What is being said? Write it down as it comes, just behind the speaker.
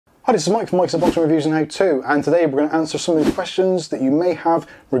Hi, this is Mike from Mike's Unboxing Reviews and How To, and today we're going to answer some of the questions that you may have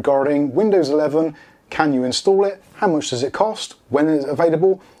regarding Windows 11. Can you install it? How much does it cost? When is it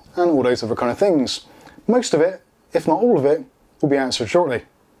available? And all those other kind of things. Most of it, if not all of it, will be answered shortly.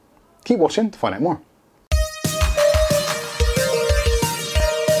 Keep watching to find out more.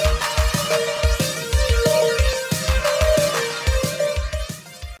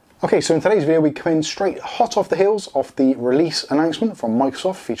 Okay, so in today's video we come in straight hot off the heels of the release announcement from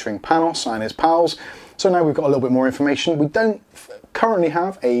Microsoft featuring Panos and his pals. So now we've got a little bit more information. We don't currently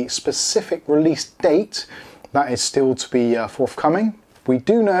have a specific release date. That is still to be forthcoming. We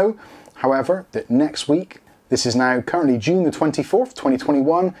do know, however, that next week, this is now currently June the 24th,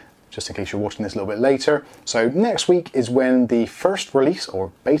 2021, just in case you're watching this a little bit later. So next week is when the first release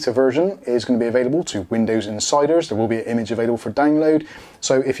or beta version is going to be available to Windows Insiders. There will be an image available for download.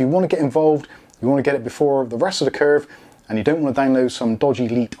 So if you want to get involved, you want to get it before the rest of the curve, and you don't want to download some dodgy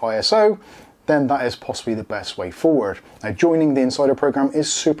leaked ISO, then that is possibly the best way forward. Now, joining the Insider program is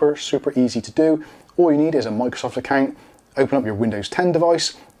super easy to do. All you need is a Microsoft account, open up your Windows 10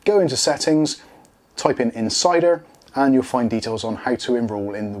 device, go into settings, type in Insider, and you'll find details on how to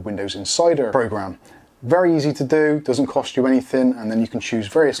enroll in the Windows Insider program. Very easy to do, doesn't cost you anything, and then you can choose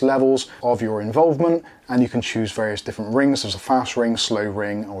various levels of your involvement, and you can choose various different rings. There's a fast ring, slow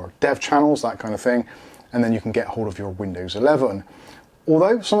ring, or dev channels, that kind of thing, and then you can get hold of your Windows 11.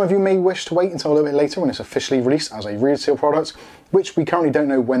 Although some of you may wish to wait until a little bit later when it's officially released as a retail product, which we currently don't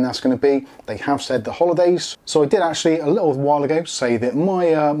know when that's going to be. They have said the holidays. So I did actually a little while ago say that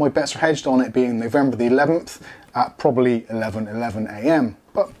my bets are hedged on it being November the 11th at probably 11 AM.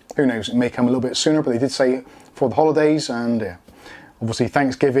 But who knows, it may come a little bit sooner, but they did say for the holidays, and yeah. Obviously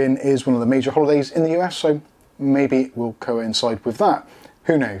Thanksgiving is one of the major holidays in the US, so maybe it will coincide with that.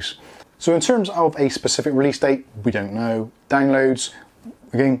 Who knows? So in terms of a specific release date, we don't know. Downloads,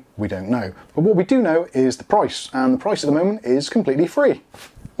 again, we don't know. But what we do know is the price, and the price at the moment is completely free.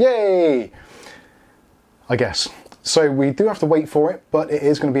 Yay! I guess. So we do have to wait for it, but it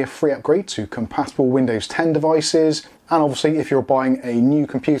is going to be a free upgrade to compatible Windows 10 devices. And obviously if you're buying a new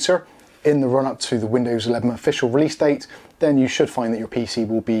computer in the run-up to the Windows 11 official release date, then you should find that your PC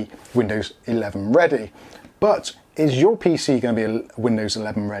will be Windows 11 ready. But is your PC going to be Windows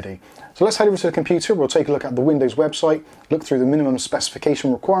 11 ready? So let's head over to the computer, we'll take a look at the Windows website, look through the minimum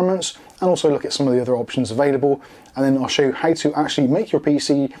specification requirements, and also look at some of the other options available, and then I'll show you how to actually make your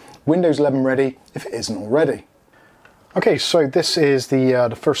PC Windows 11 ready if it isn't already. Okay, so this is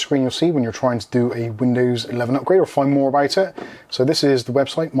the first screen you'll see when you're trying to do a Windows 11 upgrade or find more about it. So this is the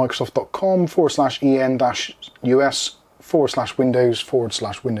website,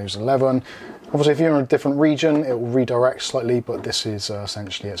 microsoft.com/en-us/windows/Windows 11. Obviously, if you're in a different region, it will redirect slightly, but this is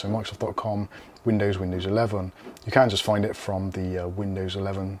essentially it. So Microsoft.com, Windows 11. You can just find it from the Windows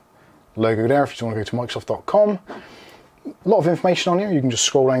 11 logo there if you want to go to Microsoft.com. A lot of information on here. You can just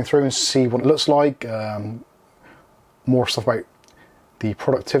scroll down through and see what it looks like. More stuff about the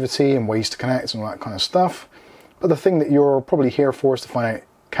productivity and ways to connect and all that kind of stuff. But the thing that you're probably here for is to find out,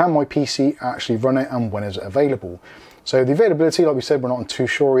 can my PC actually run it and when is it available? So the availability, like we said, we're not too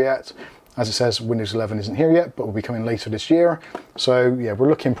sure yet. As it says, Windows 11 isn't here yet, but will be coming later this year. So yeah, we're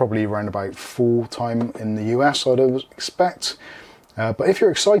looking probably around about full time in the US, I'd expect. But if you're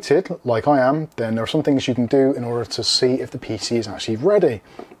excited, like I am, then there are some things you can do in order to see if the PC is actually ready.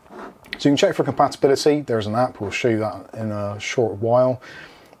 So you can check for compatibility. There's an app, we'll show you that in a short while.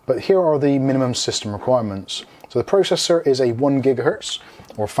 But here are the minimum system requirements. So the processor is a 1 GHz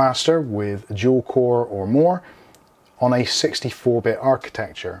or faster with a dual core or more on a 64-bit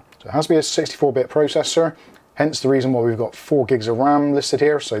architecture. So it has to be a 64-bit processor, hence the reason why we've got 4 gigs of RAM listed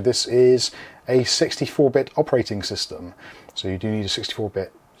here. So this is a 64-bit operating system. So you do need a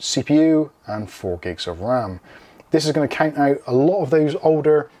 64-bit CPU and 4 gigs of RAM. This is going to count out a lot of those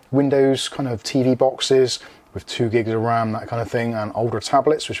older Windows kind of TV boxes with 2 gigs of RAM, that kind of thing, and older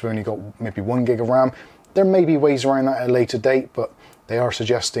tablets which have only got maybe 1 gig of RAM. There may be ways around that at a later date, but they are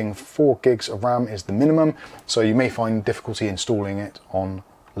suggesting 4 gigs of RAM is the minimum, so you may find difficulty installing it on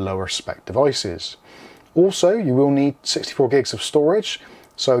lower spec devices. Also, you will need 64 gigs of storage.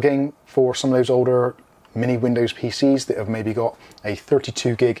 So again, for some of those older mini Windows PCs that have maybe got a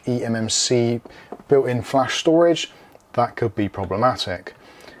 32 gig eMMC built-in flash storage, that could be problematic.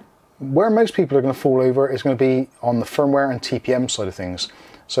 Where most people are going to fall over is going to be on the firmware and TPM side of things.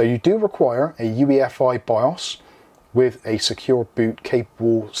 So you do require a UEFI BIOS with a secure boot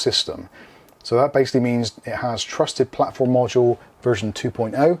capable system. So that basically means it has Trusted Platform Module version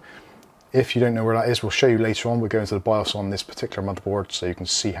 2.0. If you don't know where that is, we'll show you later on. We'll go into the BIOS on this particular motherboard so you can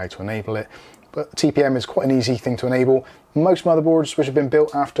see how to enable it. but TPM is quite an easy thing to enable. Most motherboards which have been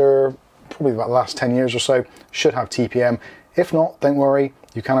built after probably about the last 10 years or so should have TPM. If not, don't worry,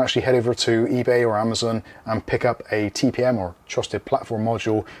 you can actually head over to eBay or Amazon and pick up a TPM or Trusted Platform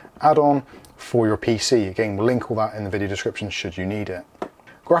Module add-on for your PC. Again, we'll link all that in the video description should you need it.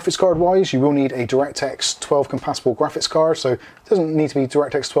 Graphics card wise, you will need a DirectX 12 compatible graphics card, so it doesn't need to be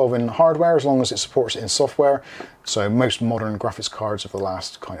DirectX 12 in hardware as long as it supports it in software. So most modern graphics cards of the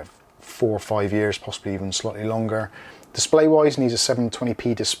last kind of 4 or 5 years, possibly even slightly longer. Display wise, needs a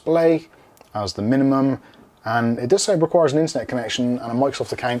 720p display as the minimum, and it does say it requires an internet connection and a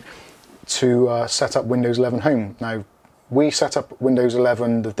Microsoft account to set up Windows 11 Home. Now, we set up Windows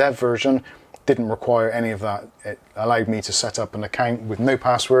 11, the dev version, didn't require any of that. It allowed me to set up an account with no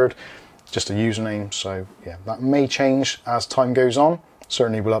password, just a username. So yeah, that may change as time goes on.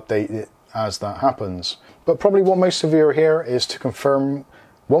 Certainly will update it as that happens. But probably what most of you are here is to confirm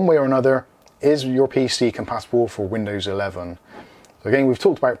one way or another, is your PC compatible for Windows 11? So again, we've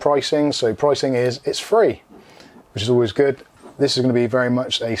talked about pricing. So pricing is, it's free, which is always good. This is going to be very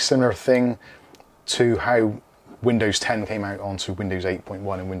much a similar thing to how Windows 10 came out onto Windows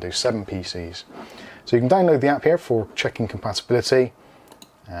 8.1 and Windows 7 PCs. So you can download the app here for checking compatibility.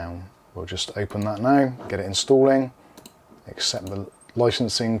 We'll just open that now, get it installing, accept the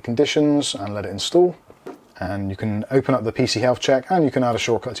licensing conditions and let it install. And you can open up the PC health check and you can add a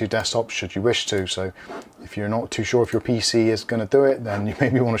shortcut to your desktop should you wish to. So if you're not too sure if your PC is going to do it, then you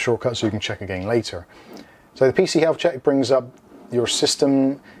maybe want a shortcut so you can check again later. So the PC health check brings up your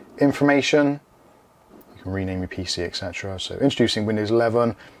system information. You can rename your PC, etc. So introducing Windows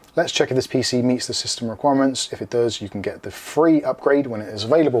 11. Let's check if this PC meets the system requirements. If it does, you can get the free upgrade when it is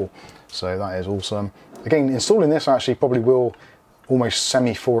available. So that is awesome. Again, installing this actually probably will almost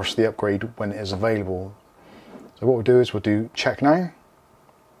semi-force the upgrade when it is available. So what we'll do is we'll do check now.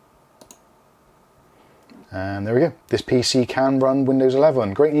 And there we go. This PC can run Windows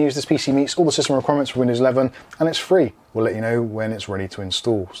 11. Great news, this PC meets all the system requirements for Windows 11 and it's free. We'll let you know when it's ready to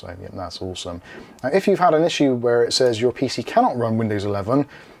install. So yeah, that's awesome. Now, if you've had an issue where it says your PC cannot run Windows 11,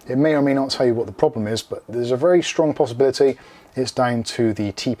 it may or may not tell you what the problem is, but there's a very strong possibility it's down to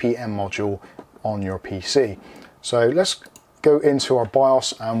the TPM module on your PC. So let's go into our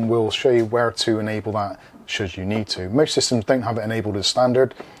BIOS and we'll show you where to enable that should you need to. Most systems don't have it enabled as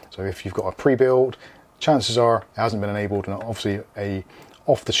standard. So if you've got a pre-build, chances are it hasn't been enabled, and obviously a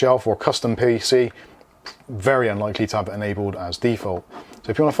off-the-shelf or custom PC, very unlikely to have it enabled as default.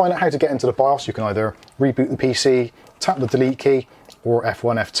 So if you want to find out how to get into the BIOS, you can either reboot the PC, tap the delete key, or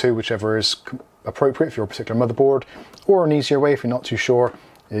F1, F2, whichever is appropriate for your particular motherboard. Or an easier way, if you're not too sure,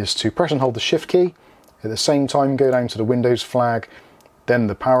 is to press and hold the shift key. At the same time, go down to the Windows flag, then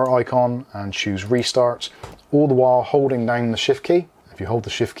the power icon, and choose restart, all the while holding down the shift key. If you hold the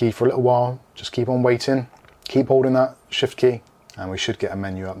shift key for a little while, just keep on waiting, keep holding that shift key, and we should get a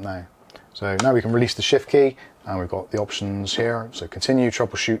menu up now. So now we can release the shift key, and we've got the options here. So continue,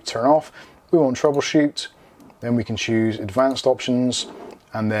 troubleshoot, turn off. We want troubleshoot, then we can choose advanced options,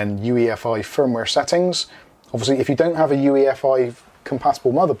 and then UEFI firmware settings. Obviously, if you don't have a UEFI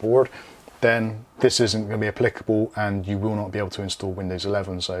compatible motherboard, then this isn't going to be applicable and you will not be able to install Windows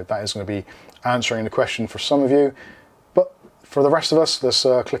 11. So that is going to be answering the question for some of you. But for the rest of us, let's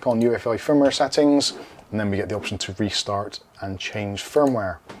click on UEFI firmware settings, and then we get the option to restart and change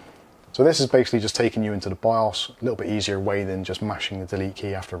firmware. So this is basically just taking you into the BIOS, a little bit easier way than just mashing the delete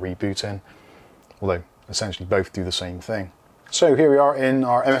key after rebooting, although essentially both do the same thing. So here we are in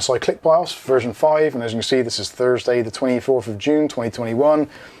our MSI Click BIOS version 5, and as you can see, this is Thursday the 24th of June 2021.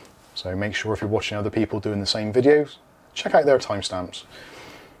 So make sure if you're watching other people doing the same videos, check out their timestamps.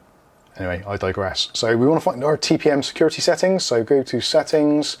 Anyway, I digress. So we want to find our TPM security settings. So go to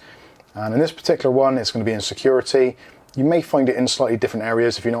settings, and in this particular one, it's going to be in security. You may find it in slightly different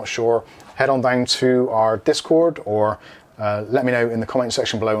areas. If you're not sure, head on down to our Discord or let me know in the comment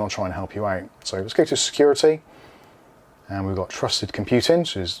section below and I'll try and help you out. So let's go to security, and we've got trusted computing,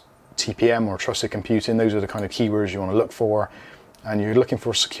 which is TPM or trusted computing. Those are the kind of keywords you want to look for, and you're looking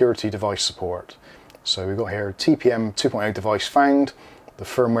for security device support. So we've got here TPM 2.0 device found, the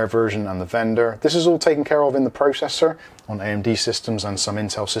firmware version and the vendor. This is all taken care of in the processor on AMD systems and some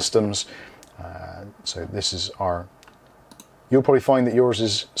Intel systems. So this is our, you'll probably find that yours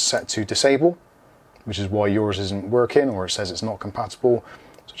is set to disable, which is why yours isn't working or it says it's not compatible.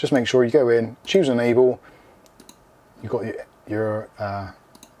 So just make sure you go in, choose enable, you've got your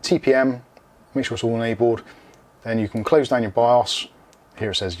TPM, make sure it's all enabled. Then you can close down your BIOS.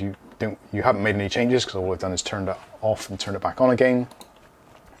 Here it says you haven't made any changes because all I've done is turned it off and turned it back on again.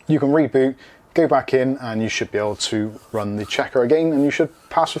 You can reboot, go back in, and you should be able to run the checker again, and you should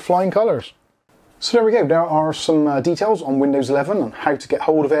pass with flying colours. So there we go, there are some details on Windows 11 and how to get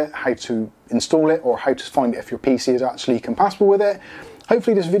hold of it, how to install it, or how to find it if your PC is actually compatible with it.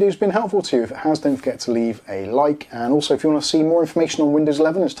 Hopefully this video has been helpful to you. If it has, don't forget to leave a like, and also if you want to see more information on Windows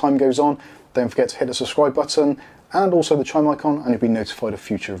 11 as time goes on, don't forget to hit the subscribe button and also the chime icon, and you'll be notified of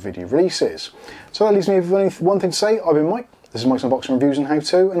future video releases. So that leaves me with only one thing to say. I've been Mike, this is Mike's Unboxing Reviews and How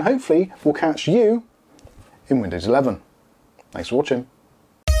To, and hopefully we'll catch you in Windows 11. Thanks for watching.